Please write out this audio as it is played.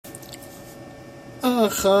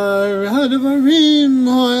אחר הדברים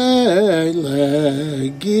האלה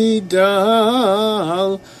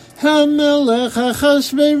גידל המלך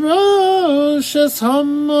אחשוורוש את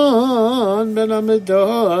המן בן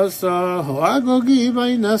המדוסה הגוגי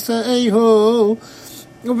וינשאהו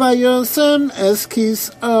וישם את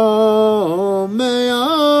כסאו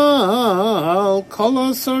מעל כל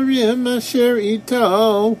השרים אשר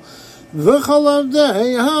איתו וכל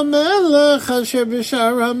עבדי המלך אשר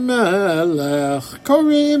בשער המלך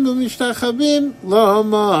קוראים ומשתחווים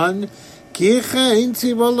להמן כי כן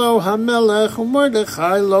ציווה לו המלך ומרדכי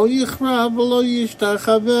לא יכרע ולא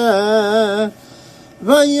ישתחווה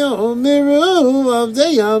ויאמרו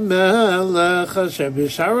עבדי המלך אשר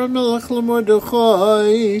בשער המלך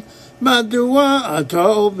למרדכי מדוע אתה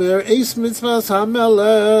עובר עש מצוות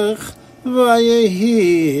המלך ויהי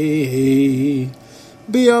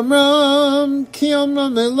ביומם כי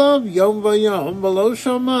אמרם אליו יום ויום ולא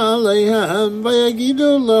שמע עליהם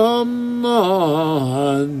ויגידו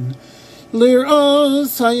להמן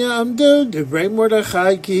לראות יעמדו דברי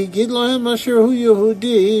מרדכי כי הגיד להם אשר הוא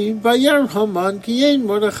יהודי וירא המן כי אין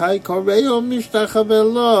מרדכי קורא ומשתחווה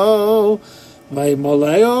לו וימלא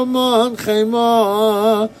המן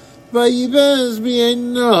חמה ויבז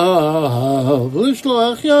בעיניו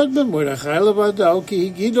לשלוח יד במרדכי לבדו כי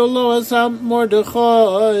הגידו לו את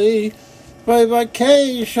מרדכי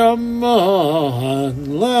ויבקש המן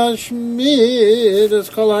להשמיד את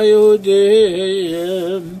כל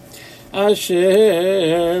היהודים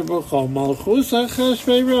אשר בכל מלכות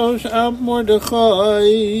אחשוורוש על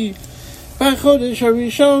מרדכי בחודש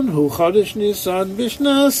הראשון הוא חודש ניסן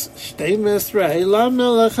בשנת 12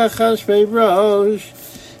 למלך אחשוורוש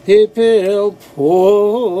הפיל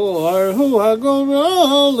פור הוא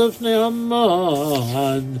הגורל לפני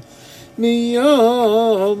המן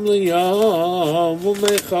מיום ליום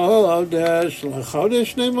ומחודש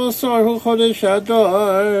לחודש 12 הוא חודש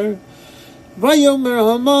אדר ויאמר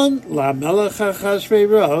המן למלך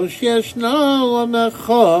אחשוורוש ישנו עם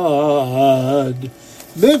אחד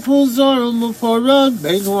מפוזר ומפורד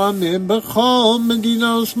בין העמים בכל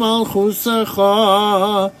מדינות מלכותך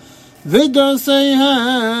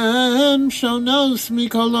ודעותיהם שונות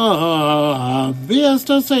מכולם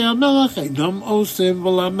ועשתי המלך אינם עושים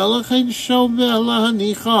ולמלך אין שווה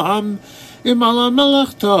להניחם אם על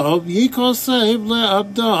המלך טוב יכוסף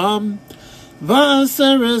לעבדם ו10,000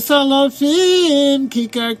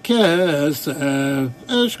 כיכר כסף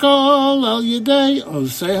אשכול על ידי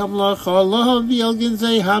עושי המלאכה להביא על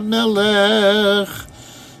גנזי המלך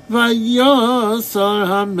ויוסר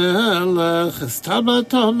המלך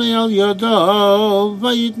הסתלבטו מעל ידו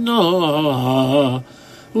ויתנו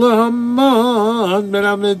להמן בן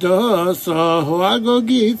המדוסה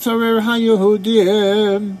הגוגי צורר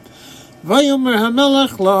היהודים ויאמר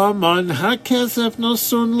המלך להמן הכסף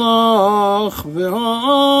נוסון לך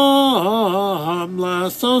והעם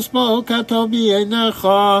לעשות בו כטוב בעיניך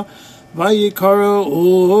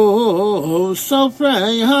ויקראו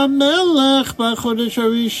סופרי המלך בחודש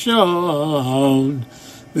הראשון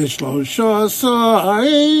ב13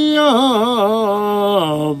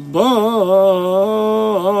 יום בו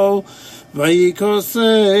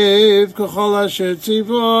ויקוסף ככל אשר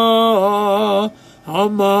ציווה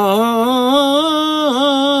המן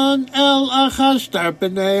אל אחשתר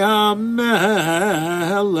פני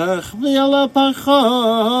המלך ואל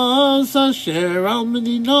הפחס אשר על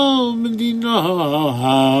מדינה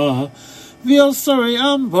ואל שרי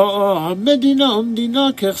עם בעם מדינה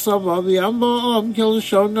ככתבה ועם בעם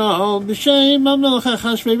כלשונו בשם המלך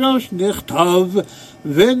אחשוורוש נכתב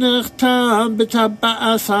ונחתם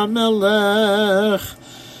בטבעת המלך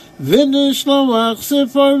ונשלוח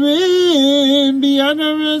ספרים ביד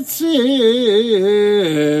הרצים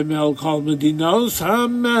אל כל מדינות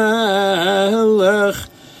המלך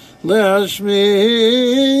להשמיד,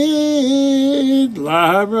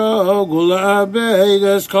 להרוג ולאבד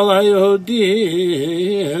את כל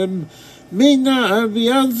היהודים מנער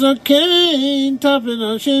ועד זקן טף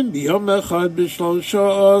ונשים ביום אחד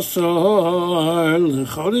ב13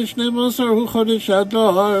 לחודש 12 הוא חודש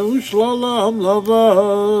אדר ושלום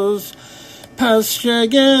לבוס פס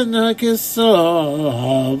שגן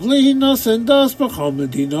הכסף להינשן דס בכל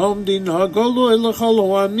מדינה גלוי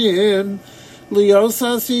לכל העמים להיות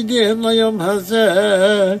חסידים ליום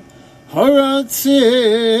הזה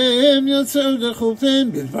הרצים יצאו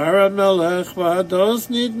דחופים בדבר המלך והדוס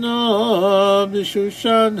ניתנו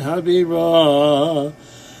בשושן הבירה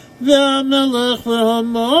והמלך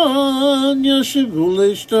והמן ישבו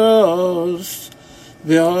לשתוס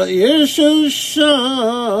והעיר שושן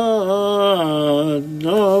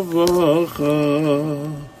נבוכה